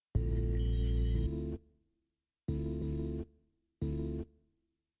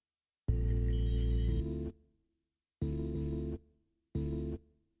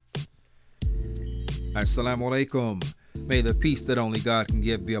Assalamu alaikum. May the peace that only God can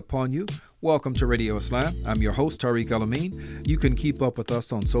give be upon you. Welcome to Radio Islam. I'm your host, Tariq Alameen. You can keep up with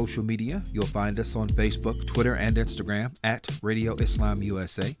us on social media. You'll find us on Facebook, Twitter, and Instagram at Radio Islam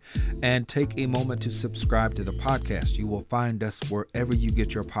USA. And take a moment to subscribe to the podcast. You will find us wherever you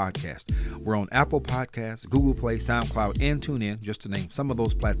get your podcast. We're on Apple Podcasts, Google Play, SoundCloud, and TuneIn, just to name some of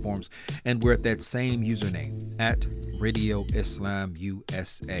those platforms. And we're at that same username at Radio Islam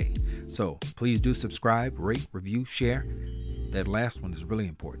USA. So please do subscribe, rate, review, share. That last one is really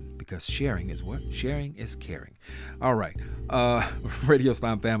important because sharing is what? Sharing is caring. All right, Radio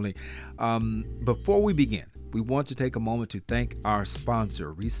Islam family. Before we begin, we want to take a moment to thank our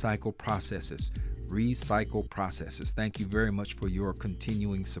sponsor, Recycle Processes. Recycle Processes. Thank you very much for your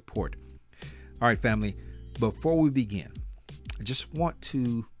continuing support. All right, family. Before we begin, I just want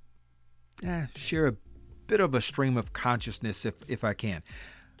to share a bit of a stream of consciousness, if I can.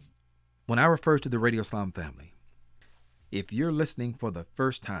 When I refer to the Radio Islam family, if you're listening for the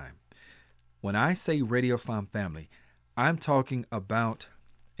first time, when I say Radio Islam family, I'm talking about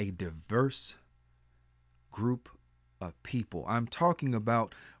a diverse group of people. I'm talking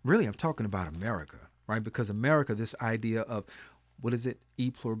about America, right? Because America, this idea of, what is it?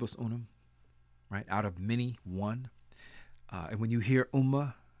 E pluribus unum, right? Out of many, one. And when you hear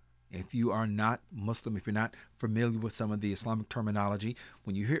ummah, if you are not Muslim, if you're not familiar with some of the Islamic terminology,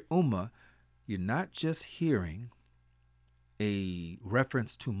 when you hear ummah, you're not just hearing a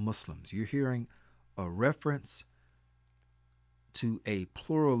reference to Muslims. You're hearing a reference to a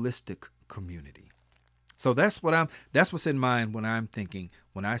pluralistic community. So that's what's in mind when I'm thinking,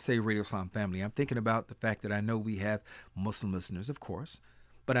 when I say Radio Islam family. I'm thinking about the fact that I know we have Muslim listeners, of course,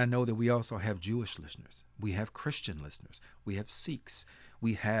 but I know that we also have Jewish listeners. We have Christian listeners. We have Sikhs.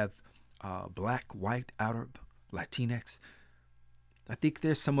 We have Black, White, Arab, Latinx. I think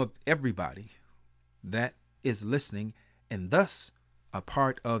there's some of everybody that is listening and thus a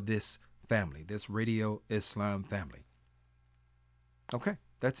part of this family, this Radio Islam family. Okay,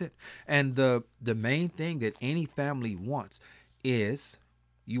 that's it. And the main thing that any family wants is,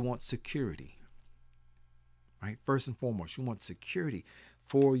 you want security, right? First and foremost, you want security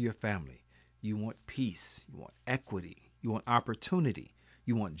for your family. You want peace, you want equity, you want opportunity,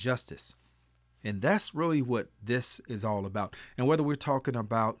 you want justice. And that's really what this is all about. And whether we're talking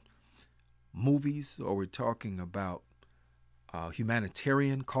about movies or we're talking about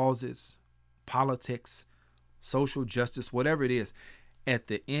humanitarian causes, politics, social justice, whatever it is, at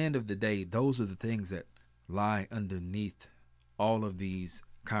the end of the day, those are the things that lie underneath all of these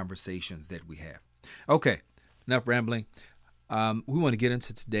conversations that we have. Okay, enough rambling. We want to get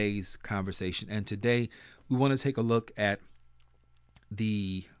into today's conversation. And today we want to take a look at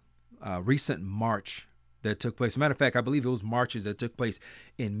the recent march that took place. As a matter of fact, I believe it was marches that took place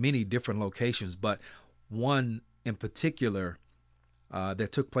in many different locations, but one in particular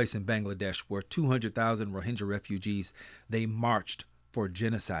that took place in Bangladesh, where 200,000 Rohingya refugees, they marched for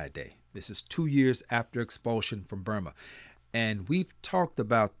Genocide Day. This is 2 years after expulsion from Burma, and we've talked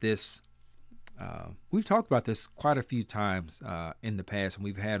about this. We've talked about this quite a few times in the past, and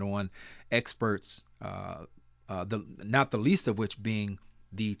we've had on experts, not the least of which being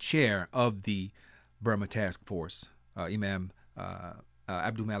the chair of the Burma Task Force, Imam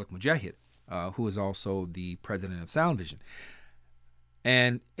Abdul Malik Mujahid, who is also the president of Sound Vision.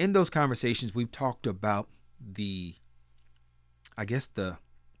 And in those conversations, we've talked about the, I guess, the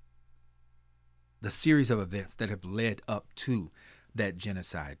series of events that have led up to that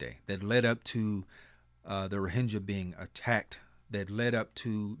Genocide Day, that led up to the Rohingya being attacked, that led up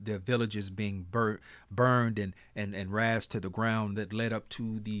to their villages being burned and razed to the ground, that led up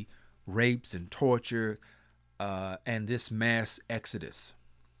to the rapes and torture and this mass exodus.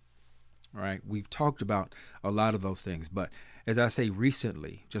 All right, we've talked about a lot of those things, but as I say,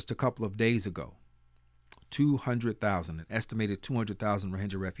 recently, just a couple of days ago, 200,000, an estimated 200,000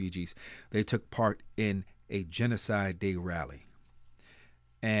 Rohingya refugees, they took part in a Genocide Day rally.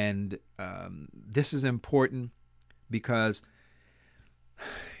 And this is important because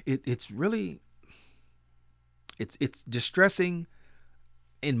it's really it's distressing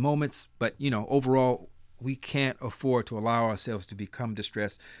in moments, but overall we can't afford to allow ourselves to become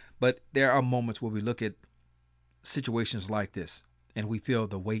distressed. But there are moments where we look at situations like this and we feel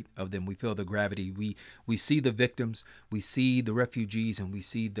the weight of them. We feel the gravity. We see the victims, we see the refugees, and we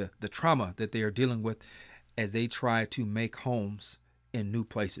see the trauma that they are dealing with as they try to make homes in new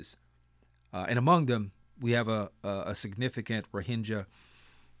places. And among them, we have a significant Rohingya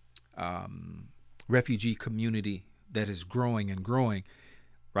um, refugee community that is growing and growing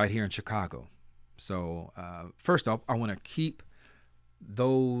right here in Chicago. So first off, I want to keep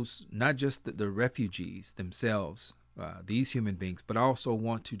those, not just the refugees themselves, these human beings, but I also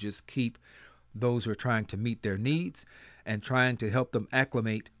want to just keep those who are trying to meet their needs and trying to help them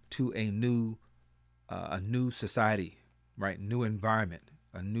acclimate to a new society, right? New environment,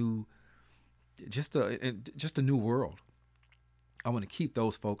 a new just a new world. I want to keep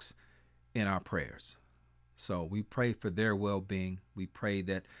those folks in our prayers. So we pray for their well-being. We pray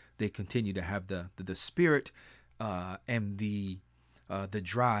that they continue to have the spirit and the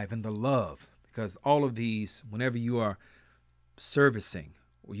drive and the love, because all of these, whenever you are servicing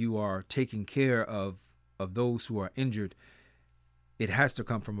or you are taking care of those who are injured, it has to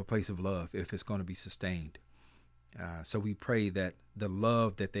come from a place of love if it's going to be sustained. So we pray that the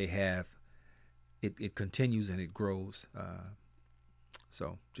love that they have, it continues and it grows.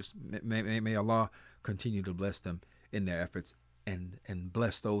 So just may Allah continue to bless them in their efforts and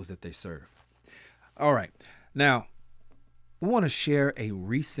bless those that they serve. All right. Now, we want to share a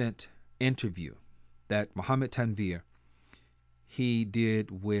recent interview that Muhammad Tanvir he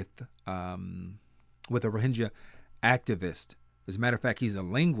did with a Rohingya activist. As a matter of fact, he's a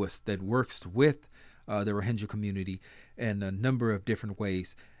linguist that works with the Rohingya community in a number of different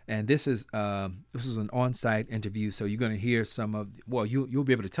ways. And this is an on-site interview, so you're going to hear some of, well, you'll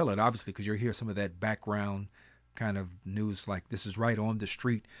be able to tell it obviously because you'll hear some of that background kind of news, like this is right on the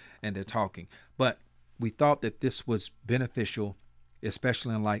street and they're talking. But we thought that this was beneficial,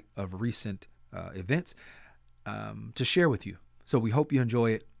 especially in light of recent events, to share with you. So we hope you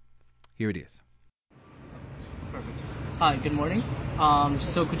enjoy it. Here it is. Perfect. Hi, good morning.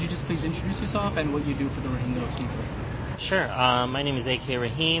 So could you just please introduce yourself and what you do for the Rohingya people? Sure. My name is A.K.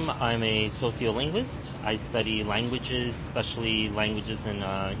 Rahim. I'm a sociolinguist. I study languages, especially languages in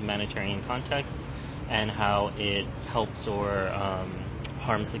a humanitarian context, and how it helps or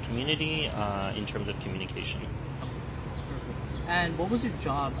harms the community in terms of communication. Perfect. And what was your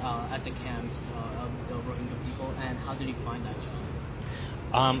job at the camps of the Rohingya people, and how did you find that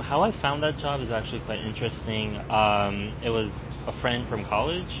job? How I found that job is actually quite interesting. It was a friend from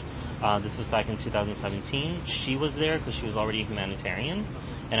college. This was back in 2017. She was there because she was already a humanitarian,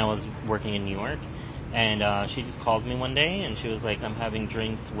 and I was working in New York. And she just called me one day, and she was like, I'm having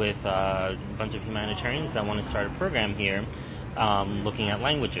drinks with a bunch of humanitarians that want to start a program here looking at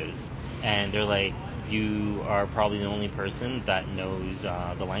languages. And they're like, you are probably the only person that knows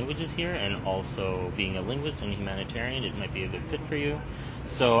the languages here, and also being a linguist and a humanitarian, it might be a good fit for you.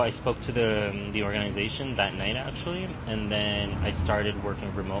 So I spoke to the organization that night actually, and then I started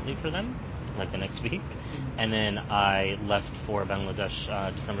working remotely for them, like the next week. And then I left for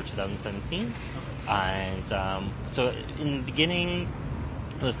Bangladesh December 2017. And so in the beginning,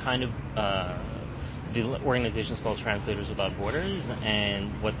 it was kind of the organization is called Translators Without Borders,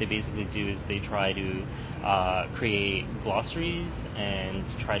 and what they basically do is they try to create glossaries and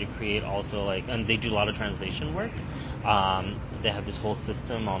try to create also and they do a lot of translation work. They have this whole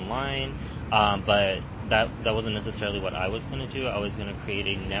system online, but that wasn't necessarily what I was going to do. I was going to create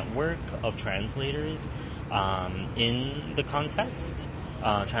a network of translators in the context.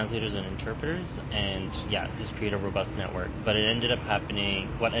 Translators and interpreters, and just create a robust network. But what ended up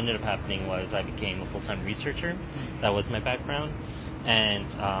happening was I became a full-time researcher. That was my background,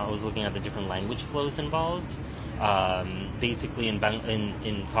 and I was looking at the different language flows involved. Basically, in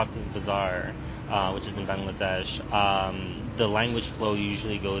Cox's Bazar, which is in Bangladesh, the language flow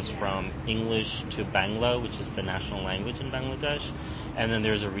usually goes from English to Bangla, which is the national language in Bangladesh, and then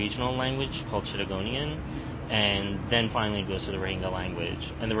there's a regional language called Chittagonian. And then finally it goes to the Rohingya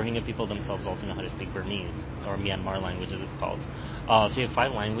language. And the Rohingya people themselves also know how to speak Burmese, or Myanmar language as it's called. So you have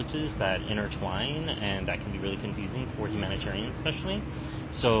 5 languages that intertwine, and that can be really confusing for humanitarians especially.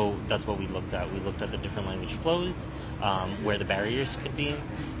 So that's what we looked at. We looked at the different language flows, where the barriers could be,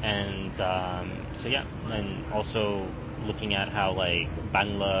 and and also looking at how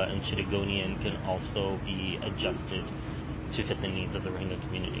Bangla and Chittagonian can also be adjusted to fit the needs of the Rohingya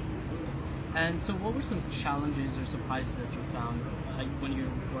community. And so what were some challenges or surprises that you found when you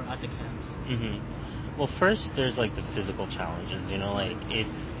were at the camps? Mm-hmm. Well, first, there's the physical challenges,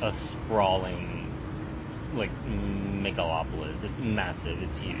 it's a sprawling, megalopolis. It's massive,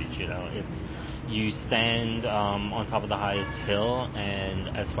 it's huge, you stand on top of the highest hill,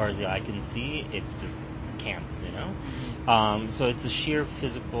 and as far as the eye can see, it's just camps, So it's the sheer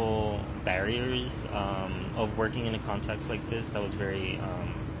physical barriers of working in a context like this that was very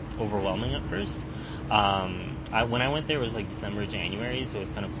overwhelming at first. When I went there, it was like December, January, so it was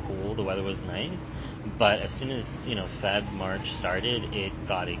kind of cool. The weather was nice. But as soon as, Feb, March started, it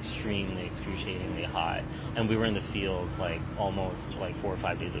got extremely, excruciatingly hot. And we were in the fields like almost like 4 or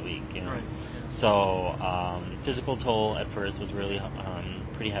 5 days a week, Right. So, physical toll at first was really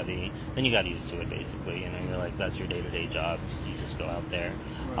pretty heavy. Then you got used to it, basically. You're like, that's your day-to-day job. You just go out there.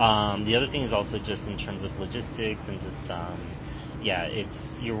 Right. The other thing is also just in terms of logistics and just,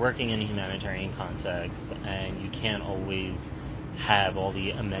 you're working in a humanitarian context, and you can't always have all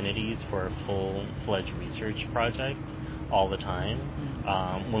the amenities for a full-fledged research project all the time.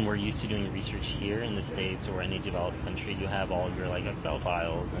 When we're used to doing research here in the States or any developed country, you have all your like Excel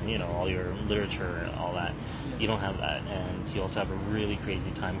files and all your literature, all that. You don't have that, and you also have a really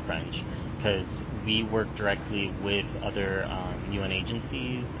crazy time crunch because we work directly with other UN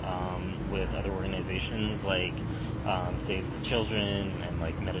agencies, with other organizations like Save the Children and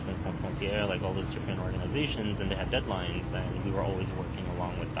like Médecins Sans Frontières, like all those different organizations, and they have deadlines, and we were always working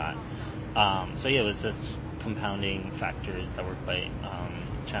along with that. It was just compounding factors that were quite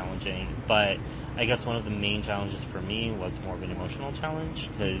challenging. But I guess one of the main challenges for me was more of an emotional challenge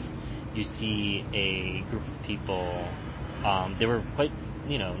because you see a group of people, they were quite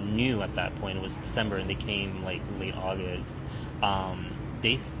new at that point. It was December and they came like late August.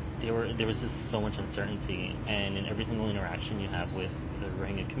 There was just so much uncertainty, and in every single interaction you have with the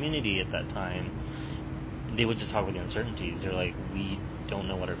Rohingya community at that time, they would just talk about the uncertainties. They're like, we don't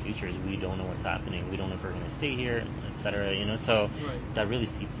know what our future is, we don't know what's happening, we don't know if we're going to stay here, etc. So Right. that really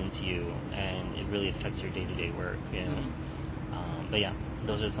seeps into you, and it really affects your day-to-day work. But yeah,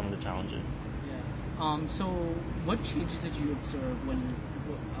 those are some of the challenges. Yeah. So what changes did you observe when you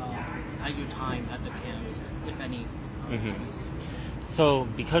at your time at the camps, if any? So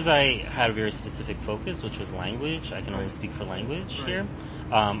because I had a very specific focus, which was language, I can only speak for language here.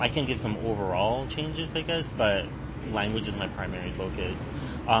 I can give some overall changes, I guess, but language is my primary focus.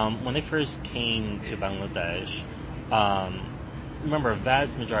 When they first came to Bangladesh, remember, a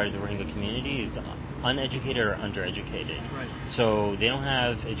vast majority of the Rohingya community is uneducated or undereducated. Right. So they don't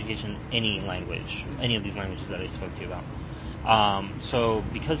have education in any language, any of these languages that I spoke to you about. So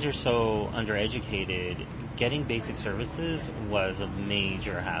because they're so undereducated, getting basic services was a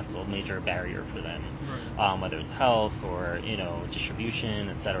major hassle, major barrier for them, whether it's health or distribution,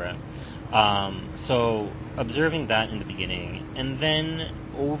 etc. So observing that in the beginning, and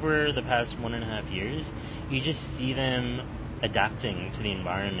then over the past 1.5 years, you just see them adapting to the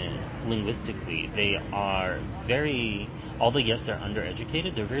environment linguistically. They are although yes, they're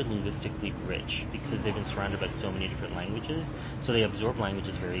undereducated, they're very linguistically rich because they've been surrounded by so many different languages, so they absorb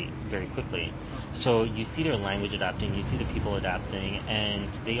languages very, very quickly. So you see their language adapting, you see the people adapting, and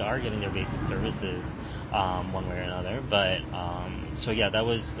they are getting their basic services one way or another. But that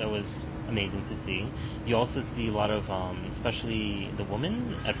was amazing to see. You also see a lot of, especially the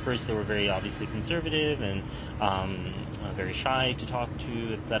women. At first, they were very obviously conservative and very shy to talk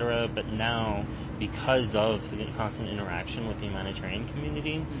to, etc. But now, because of the constant interaction with the humanitarian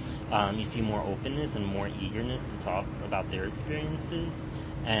community, you see more openness and more eagerness to talk about their experiences,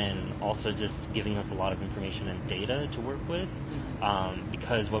 and also just giving us a lot of information and data to work with,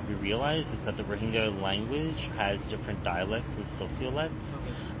 because what we realize is that the Rohingya language has different dialects and sociolects.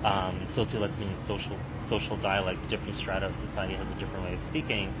 Sociolects means social dialect. Different strata of society has a different way of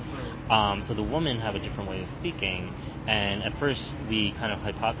speaking. So the women have a different way of speaking, and at first we kind of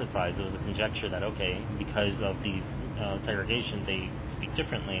hypothesized, it was a conjecture that because of these segregation they speak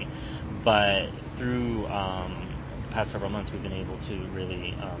differently, but through the past several months we've been able to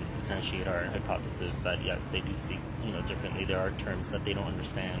really substantiate our hypothesis that yes, they do speak differently. There are terms that they don't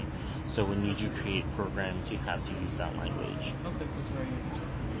understand, so when you do create programs, you have to use that language. Okay, that's very interesting.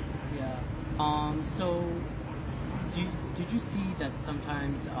 Yeah. So did you see that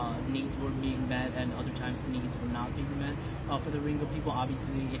sometimes needs were being met and other times needs were not being met? For the Rohingya people,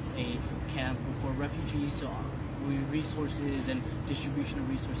 obviously it's a camp for refugees, so resources and distribution of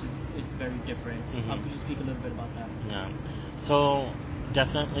resources is very different. Could you speak a little bit about that? Yeah. So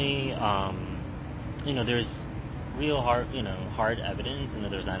definitely, there's real hard evidence, and then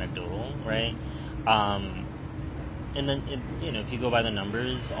there's anecdotal, right? And then, if you go by the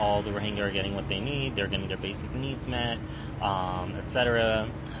numbers, all the Rohingya are getting what they need. They're getting their basic needs met, etc.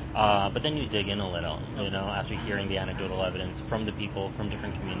 But then you dig in a little, after hearing the anecdotal evidence from the people from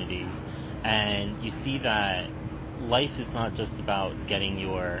different communities, and you see that life is not just about getting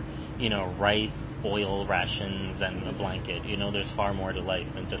your, rice, oil rations, and a blanket. There's far more to life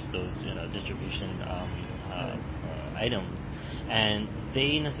than just those, distribution items. And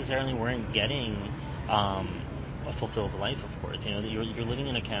they necessarily weren't getting a fulfilled life, of course. You're living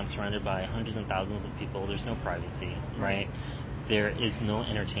in a camp surrounded by hundreds and thousands of people. There's no privacy, right? There is no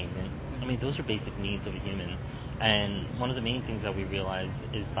entertainment. I mean, those are basic needs of a human. And one of the main things that we realize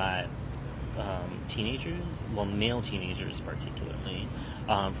is that teenagers, well, male teenagers particularly,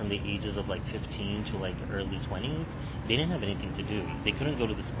 from the ages of like 15 to like early 20s, they didn't have anything to do. They couldn't go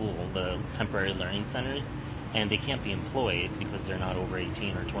to the school, the temporary learning centers, and they can't be employed because they're not over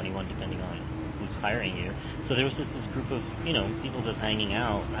 18 or 21, depending on who's hiring you. So there was just this group of, people just hanging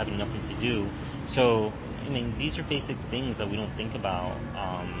out, having nothing to do. So, I mean, these are basic things that we don't think about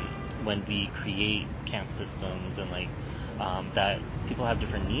when we create camp systems and that people have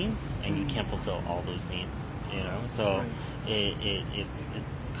different needs and you can't fulfill all those needs, So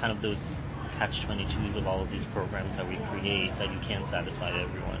it's kind of those catch-22s of all of these programs that we create that you can't satisfy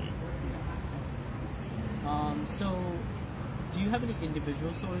everyone. So, do you have any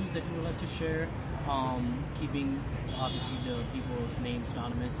individual stories that you would like to share? Keeping obviously the people's names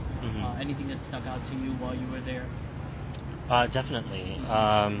anonymous. Anything that stuck out to you while you were there? Definitely.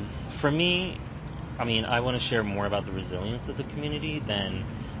 For me, I mean, I want to share more about the resilience of the community than,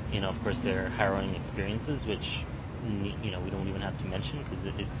 of course, their harrowing experiences, which we don't even have to mention because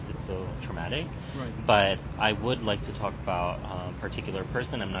it's so traumatic. Right. But I would like to talk about a particular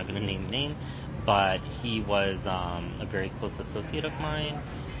person. I'm not going to name a name, but he was a very close associate of mine,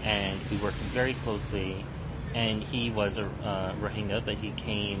 and we worked very closely. And he was a Rohingya, but he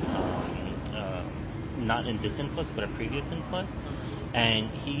came not in this influx, but a previous influx. And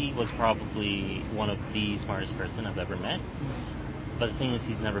he was probably one of the smartest person I've ever met. But the thing is,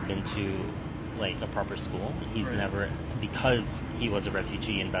 he's never been to a proper school. He's never, because he was a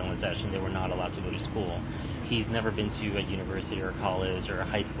refugee in Bangladesh and they were not allowed to go to school, he's never been to a university or college or a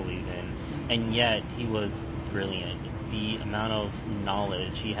high school even, and yet he was brilliant. The amount of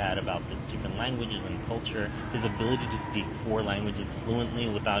knowledge he had about the different languages and culture, his ability to speak 4 languages fluently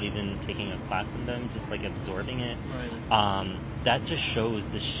without even taking a class in them, just absorbing it, that just shows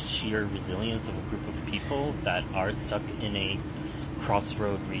the sheer resilience of a group of people that are stuck in a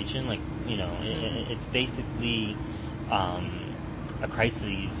crossroad region. It's basically a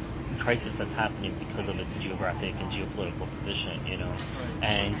crisis that's happening because of its geographic and geopolitical position,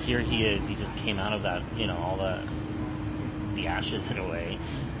 And here he is, he just came out of that, all the ashes in a way,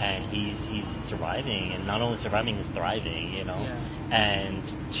 and he's surviving, and not only surviving, he's thriving, And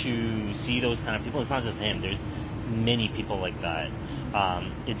to see those kind of people, it's not just him, there's many people like that.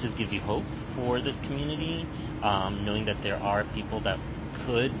 It just gives you hope for this community, knowing that there are people that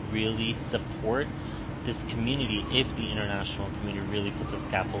could really support this community if the international community really puts a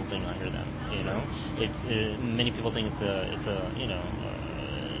scaffolding under them. It's many people think it's a you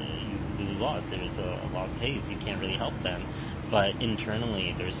lost. It's a lost case. You can't really help them, but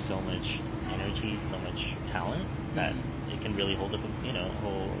internally there's so much energy, so much talent that it can really hold up a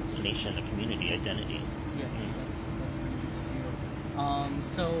whole nation, a community identity. Yeah, that's really good to hear.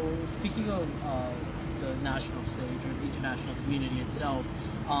 So speaking of the national stage or the international community itself,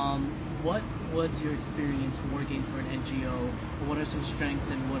 what was your experience working for an NGO? What are some strengths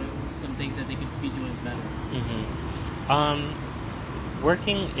and what are some things that they could be doing better?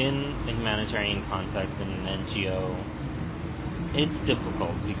 Working in a humanitarian context in an NGO, it's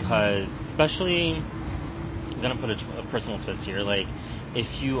difficult because, especially, I'm going to put a personal twist here,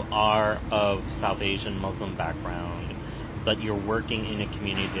 if you are of South Asian Muslim background, but you're working in a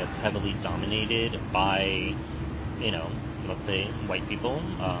community that's heavily dominated by, let's say white people,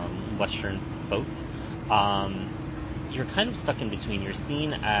 Western folks, you're kind of stuck in between. You're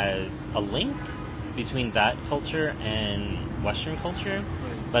seen as a link between that culture and Western culture,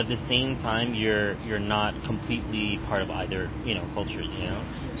 but at the same time, you're not completely part of either, cultures,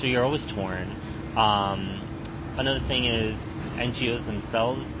 So you're always torn. Another thing is NGOs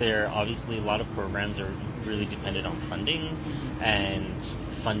themselves. There obviously a lot of programs are really dependent on funding,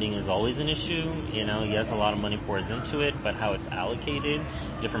 and funding is always an issue. Yes, a lot of money pours into it, but how it's allocated,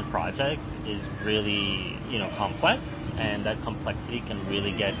 different projects is really, complex, and that complexity can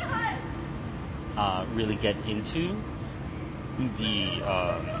really get into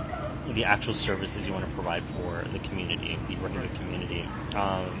the actual services you want to provide for the community, the working with community.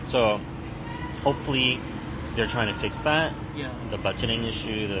 So hopefully they're trying to fix that. Yeah. The budgeting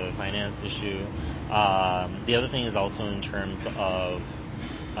issue, the finance issue. The other thing is also in terms of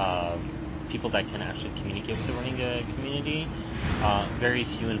people that can actually communicate with the Rohingya community. Very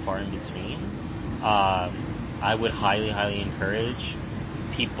few and far in between. I would highly encourage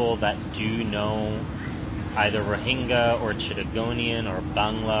people that do know either Rohingya or Chittagonian or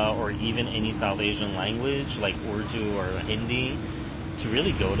Bangla or even any South Asian language like Urdu or Hindi to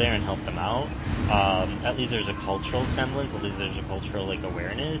really go there and help them out. At least there's a cultural semblance. At least there's a cultural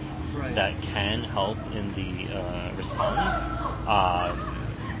awareness that can help in the response.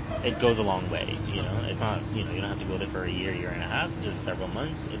 It goes a long way. It's not you don't have to go there for a year and a half, just several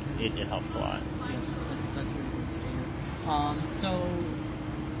months. It helps a lot. Yeah, that's really good to hear. So,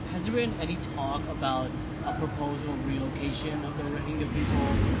 has there been any talk about a proposal relocation of the Rohingya people,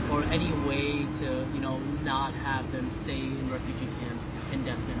 or any way to not have them stay in refugee camps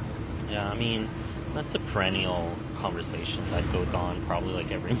indefinitely? Yeah, I mean, that's a perennial conversation that goes on probably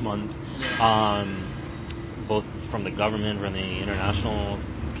like every month. Yeah. Both from the government, from the international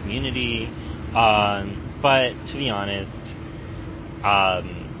community. But to be honest,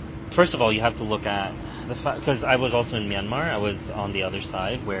 first of all, you have to look at the fact, because I was also in Myanmar. I was on the other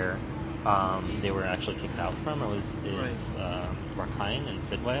side where they were actually kicked out from. I was in Rakhine and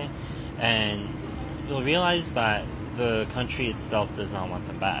Sidway, and you'll realize that the country itself does not want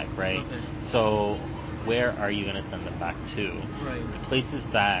them back, right? Okay. So where are you going to send them back to? Right. The places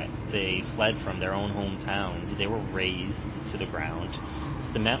that they fled from, their own hometowns, they were razed to the ground.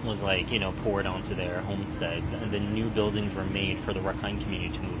 Cement was poured onto their homesteads, and then new buildings were made for the Rakhine community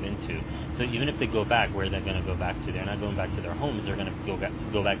to move into. So even if they go back, where they're going to go back to? They're not going back to their homes. They're going to go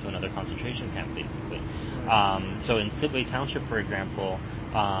back to another concentration camp, basically. So in Sidway Township, for example,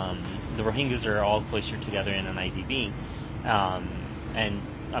 the Rohingyas are all cloistered together in an IDP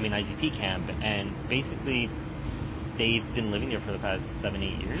camp, and basically they've been living there for the past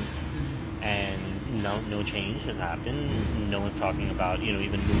 7-8 years. And no change has happened. No one's talking about,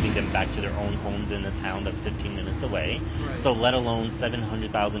 even moving them back to their own homes in a town that's 15 minutes away. Right. So let alone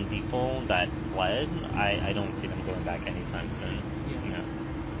 700,000 people that fled, I don't see them going back anytime soon. Yeah.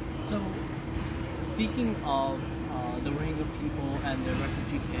 So, speaking of the Rohingya people and the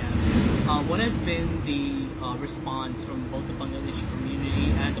refugee camps, what has been the response from both the Bangladeshi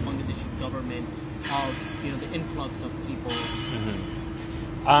community and the Bangladeshi government of the influx of people?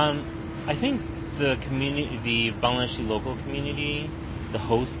 I think the community, the Bangladeshi local community, the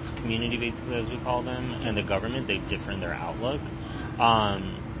host community, basically as we call them, and the government, they differ in their outlook.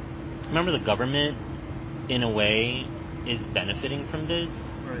 Remember, the government, in a way, is benefiting from this.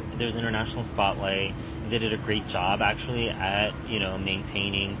 Right. There's international spotlight. They did a great job, actually, at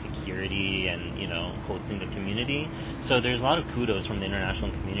maintaining security and hosting the community. So there's a lot of kudos from the international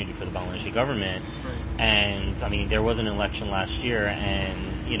community for the Bangladeshi government. Right. And I mean, there was an election last year, and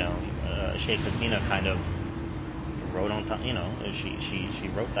Sheikh Hasina kind of wrote on top. She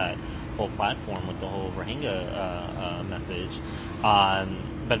wrote that whole platform with the whole Rohingya message.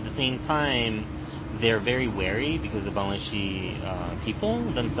 But at the same time, they're very wary because the Bangladeshi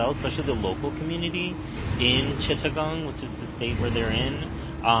people themselves, especially the local community in Chittagong, which is the state where they're in,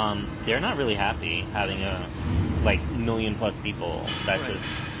 they're not really happy having a million plus people that just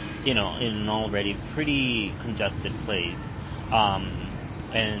in an already pretty congested place.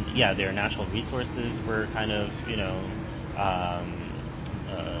 And yeah, their natural resources were kind of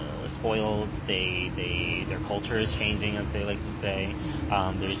spoiled. Their culture is changing, as they like to say.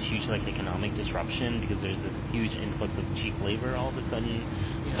 There's huge economic disruption because there's this huge influx of cheap labor all of a sudden.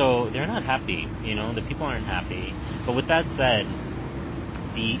 Yeah. So they're not happy. The people aren't happy. But with that said,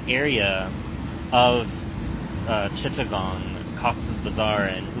 the area of Chittagong, Cox's Bazar,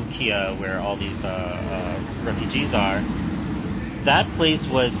 and Ukia, where all these refugees are, that place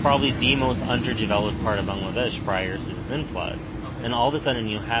was probably the most underdeveloped part of Bangladesh prior to this influx. Okay. And all of a sudden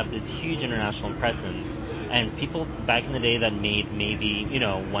you have this huge international presence, and people back in the day that made maybe,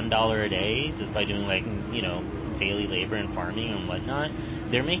 $1 a day just by doing daily labor and farming and whatnot,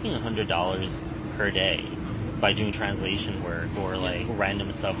 they're making $100 per day by doing translation work or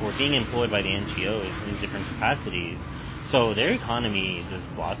random stuff, or being employed by the NGOs in different capacities. So their economy just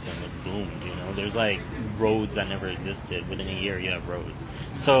blossomed, it boomed, There's roads that never existed. Within a year, you have roads.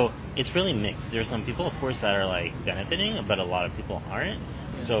 So it's really mixed. There's some people, of course, that are benefiting, but a lot of people aren't.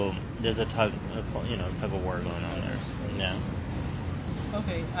 Yeah. So there's a tug of war going on there. Yeah.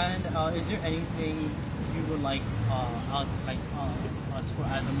 Okay, and is there anything you would like us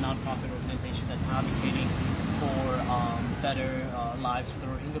as a non-profit organization that's advocating for better lives for the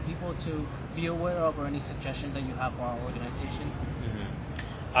Rohingya people to be aware of, or any suggestions that you have for our organization?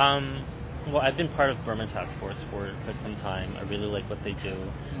 Well, I've been part of Burma Task Force for quite some time. I really like what they do.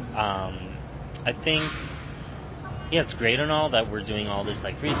 I think yeah, it's great and all that we're doing all this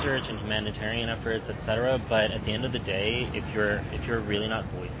like research and humanitarian efforts, etc. But at the end of the day, if you're really not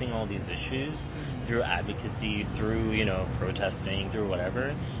voicing all these issues through advocacy, through protesting, through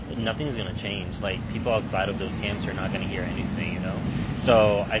whatever, nothing's gonna change. Like people outside of those camps are not gonna hear anything.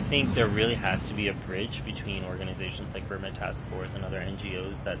 So I think there really has to be a bridge between organizations like Burma Task Force and other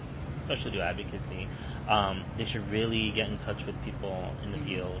NGOs that especially do advocacy. They should really get in touch with people in the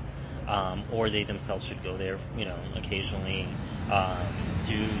field, or they themselves should go there, occasionally,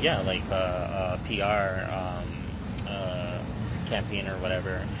 do like a PR campaign or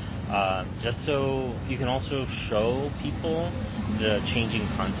whatever, just so you can also show people the changing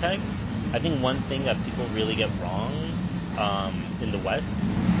context. I think one thing that people really get wrong in the West,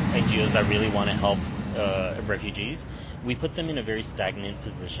 NGOs that really want to help refugees, we put them in a very stagnant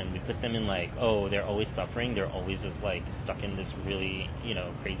position. We put them in like, oh, they're always suffering. They're always just like stuck in this really,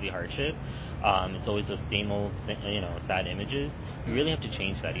 crazy hardship. It's always those same old, sad images. You really have to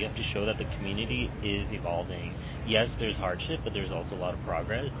change that. You have to show that the community is evolving. Yes, there's hardship, but there's also a lot of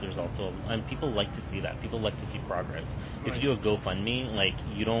progress. There's also, and people like to see that. People like to see progress. If you do a GoFundMe, like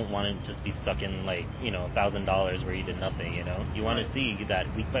you don't want to just be stuck in like, $1,000 where you did nothing. You want to see that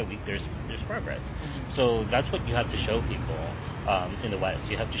week by week there's progress. So that's what you have to show people in the West.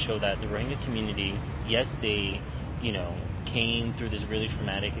 You have to show that the Rohingya community, yes, they, came through this really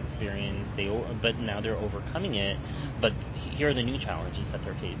traumatic experience. But now they're overcoming it. But here are the new challenges that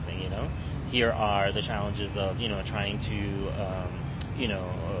they're facing. Here are the challenges of trying to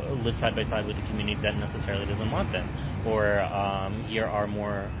live side by side with a community that necessarily doesn't want them. Or here are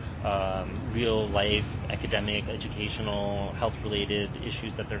more real life academic, educational, health related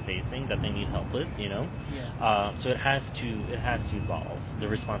issues that they're facing that they need help with. So it has to evolve. The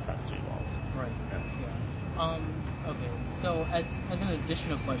response has to evolve. Right. Yeah. Okay. So as an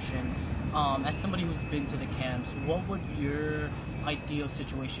additional question, as somebody who's been to the camps, what would your ideal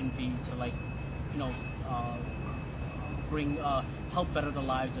situation be to like, bring help better the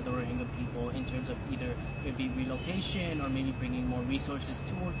lives of the Rohingya people in terms of either maybe relocation or maybe bringing more resources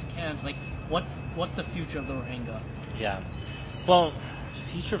towards the camps? Like, what's the future of the Rohingya? Yeah. Well,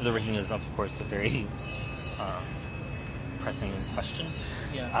 the future of the Rohingya is of course a very pressing question.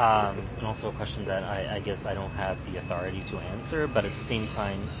 Yeah. And also a question that I guess I don't have the authority to answer, but at the same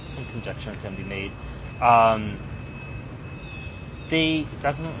time, some conjecture can be made. They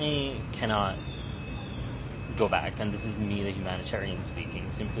definitely cannot go back, and this is me, the humanitarian, speaking,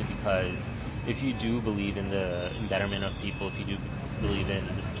 simply because if you do believe in the betterment of people, if you do believe in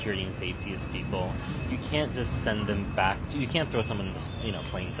the security and safety of people, you can't just send them back. You can't throw someone in the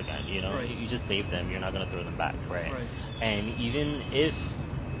planes again. Right. You just save them. You're not going to throw them back, right? Right. And even if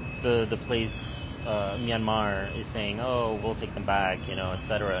the place Myanmar is saying, oh, we'll take them back,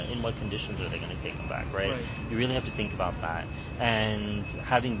 etc. In what conditions are they going to take them back, right? You really have to think about that. And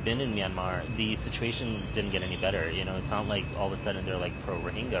having been in Myanmar, the situation didn't get any better. It's not like all of a sudden they're like pro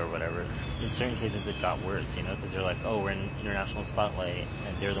Rohingya or whatever. In certain cases, it got worse. Because they're like, oh, we're in international spotlight,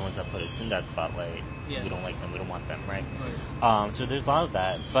 and they're the ones that put us in that spotlight. Yeah. We don't like them. We don't want them, right? Right. So there's a lot of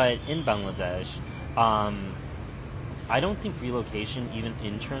that. But in Bangladesh, I don't think relocation, even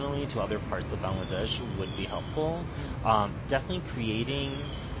internally to other parts of Bangladesh, would be helpful. Definitely creating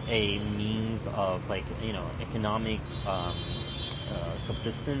a means of economic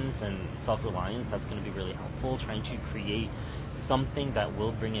subsistence and self-reliance, that's going to be really helpful. Trying to create something that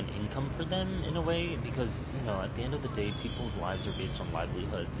will bring an income for them in a way, because at the end of the day, people's lives are based on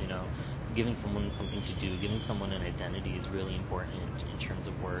livelihoods. Giving someone something to do, giving someone an identity is really important in terms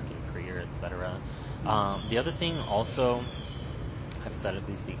of work and career, etc. The other thing also,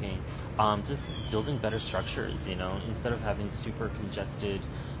 hypothetically speaking, just building better structures, instead of having super congested,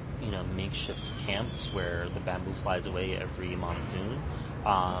 makeshift camps where the bamboo flies away every monsoon.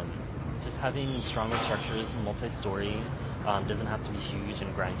 Just having stronger structures, multi-story, doesn't have to be huge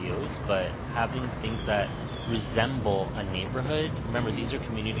and grandiose, but having things that resemble a neighborhood. Remember, these are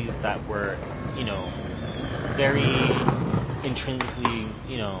communities that were, very intrinsically,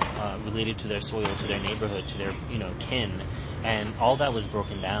 related to their soil, to their neighborhood, to their, kin, and all that was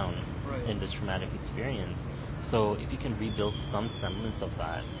broken down in this traumatic experience. So if you can rebuild some semblance of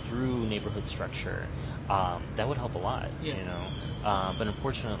that through neighborhood structure, that would help a lot. But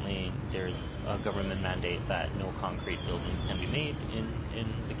unfortunately, there's a government mandate that no concrete buildings can be made in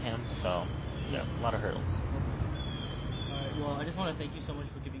the camp. So yeah, a lot of hurdles. All right. Well, I just want to thank you so much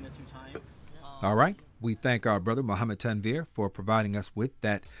for giving us your time. All right. We thank our brother Mohammed Tanvir for providing us with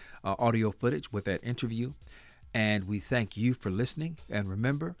that audio footage, with that interview. And we thank you for listening. And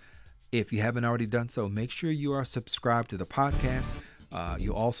remember, if you haven't already done so, make sure you are subscribed to the podcast.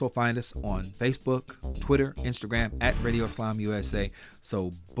 You'll also find us on Facebook, Twitter, Instagram at Radio Islam USA.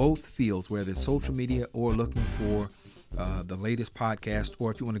 So both fields, whether it's social media or looking for the latest podcast,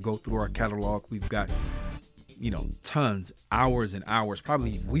 or if you want to go through our catalog, we've got tons, hours and hours,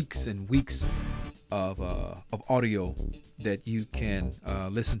 probably weeks and weeks of audio that you can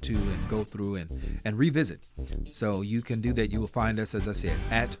listen to and go through and revisit. So you can do that. You will find us, as I said,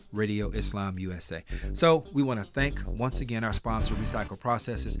 at Radio Islam USA. So we want to thank once again our sponsor, Recycle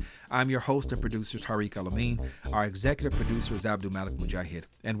Processors. I'm your host and producer, Tariq Al-Amin. Our executive producer is Abdul Malik Mujahid.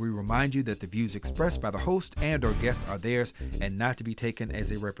 And we remind you that the views expressed by the host and or guest are theirs and not to be taken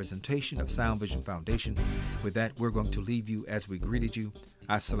as a representation of Sound Vision Foundation. With that, we're going to leave you as we greeted you.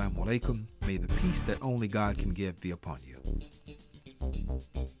 Assalamu alaikum. May the peace that only God can give be upon you.